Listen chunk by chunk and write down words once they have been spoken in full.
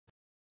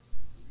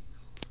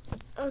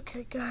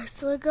Okay, guys,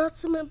 so I got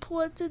some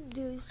important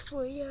news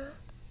for you.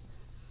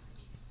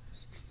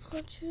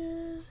 Such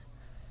as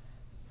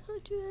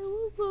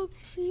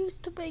Roblox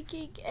used to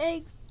making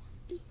egg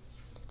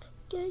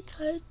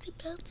kinds of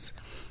pets.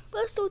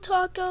 Let's not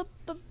talk about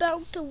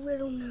the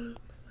little known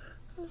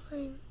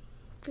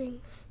thing.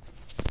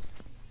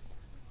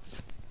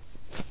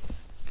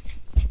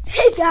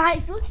 Hey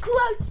guys, we're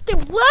close to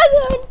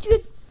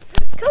 100,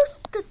 close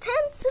to 10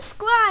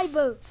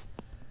 subscribers.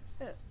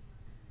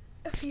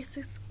 If you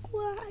subscribe,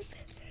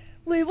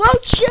 we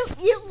won't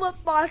shoot you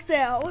with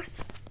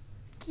ourselves.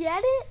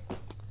 Get it?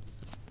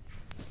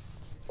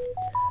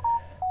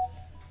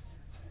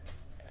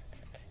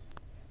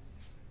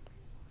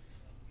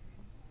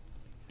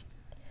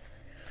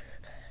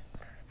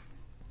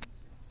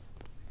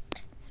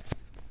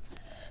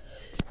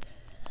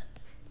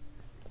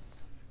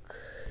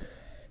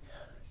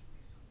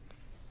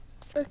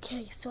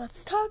 Okay, so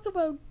let's talk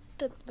about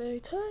the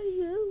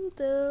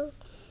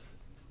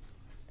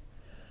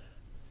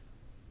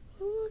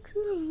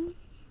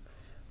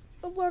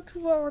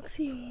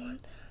Roxy one.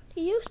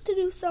 They used to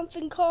do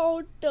something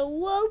called the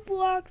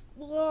Roblox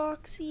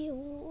Roxy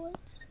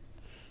Awards.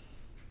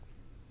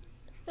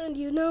 And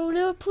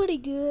they're pretty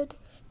good,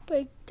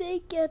 but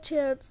they get a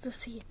chance to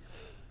see it.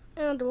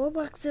 And the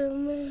Roblox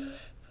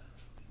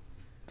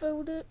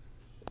voted.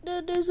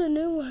 There's a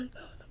new one.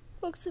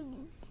 Roblox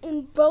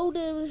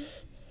voted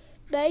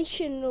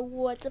Nation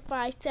Awards, if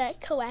I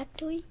said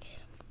correctly.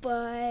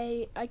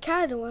 But I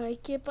kind of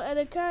like it, but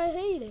I kind of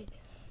hate it.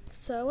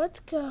 So let's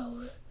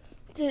go.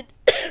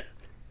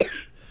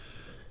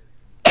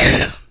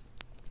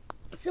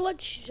 So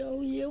let's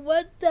show you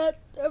what that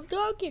I'm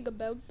talking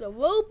about. The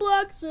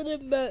Roblox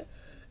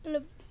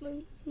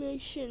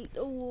Nation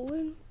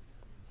Award.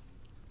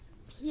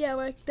 Yeah,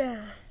 like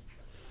that.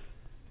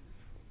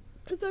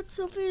 So got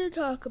something to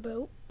talk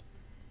about.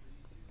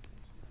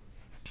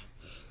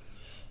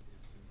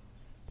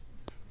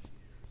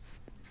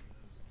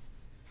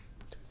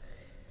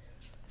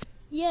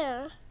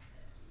 Yeah.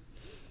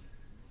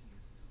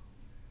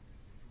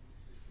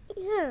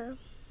 Yeah.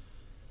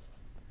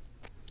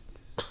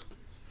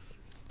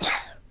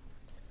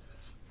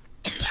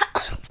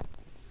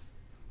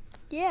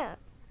 Yeah.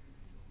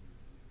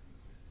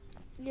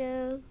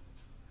 Yeah.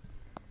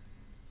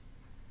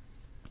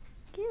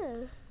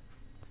 Yeah.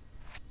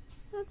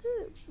 That's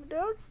it.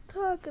 Let's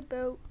talk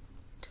about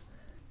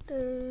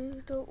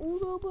the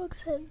old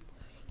Roblox head.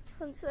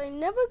 And so I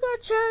never got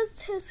a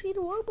chance to see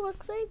the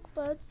Roblox egg,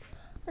 but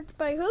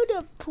I heard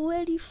they're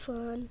pretty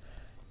fun.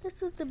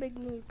 This is the big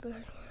news, by the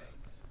way.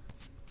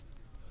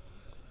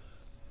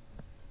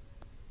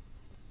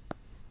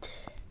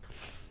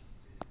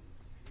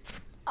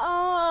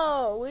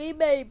 Oh, we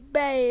made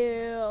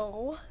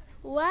bail,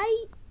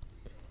 right?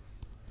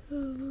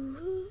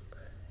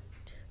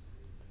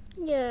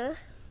 Yeah.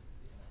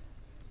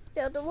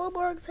 Yeah, the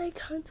Roblox egg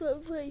hunts were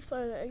pretty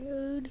fun, I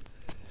heard.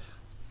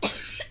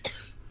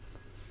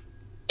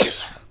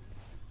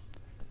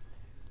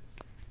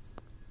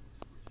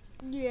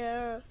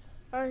 Yeah,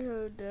 I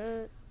heard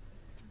that.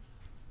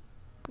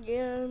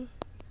 Yeah.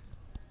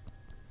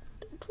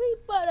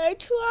 Pretty fun. I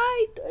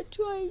tried.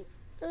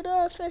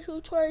 The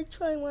official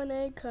tried one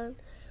egg hunt.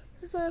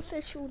 It's not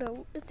official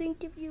though. It didn't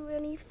give you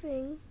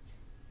anything.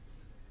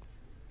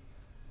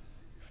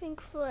 I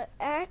think for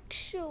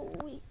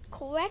actually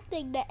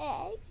collecting the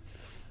egg.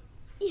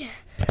 Yeah.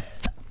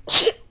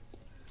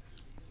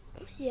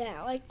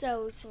 Yeah, like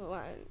those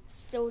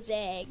ones. Those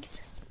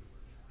eggs.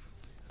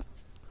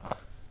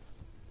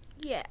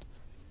 Yeah.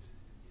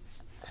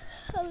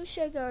 I wish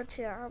I got a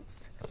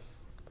chance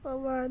for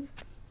one.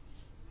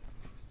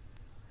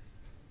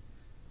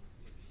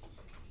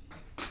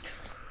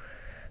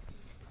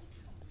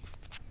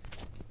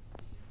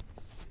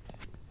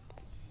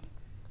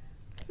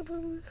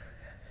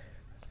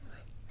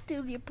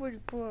 Dude, you're pretty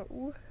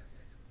pro.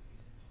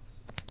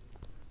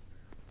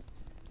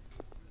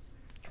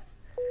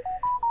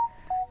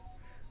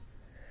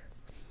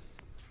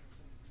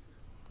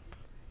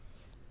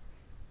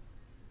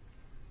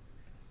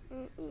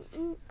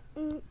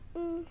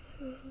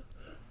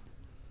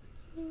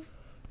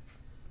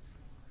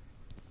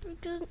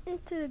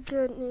 Into the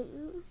good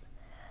news.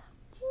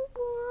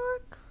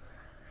 Roblox.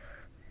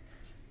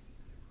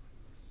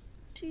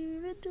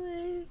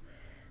 Doing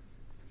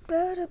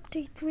bad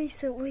updates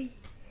recently.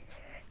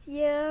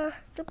 Yeah,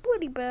 they're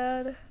pretty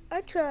bad.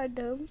 I tried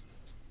them.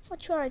 I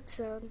tried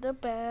some. They're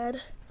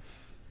bad.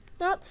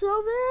 Not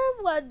so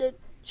bad when the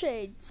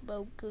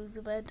Chainsmokers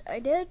event. I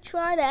did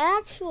try the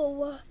actual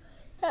one.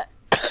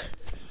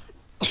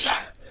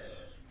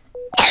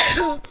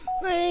 I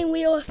think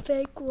we were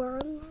fake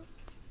one.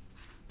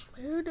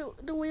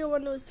 The real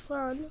one was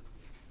fun.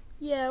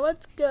 Yeah,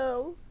 let's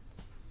go.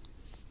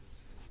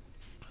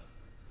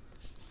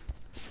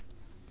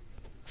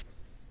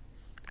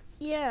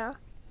 Yeah,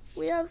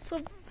 we have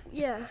some.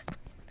 Yeah,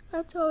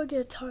 that's all we're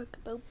gonna talk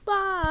about.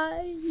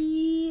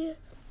 Bye.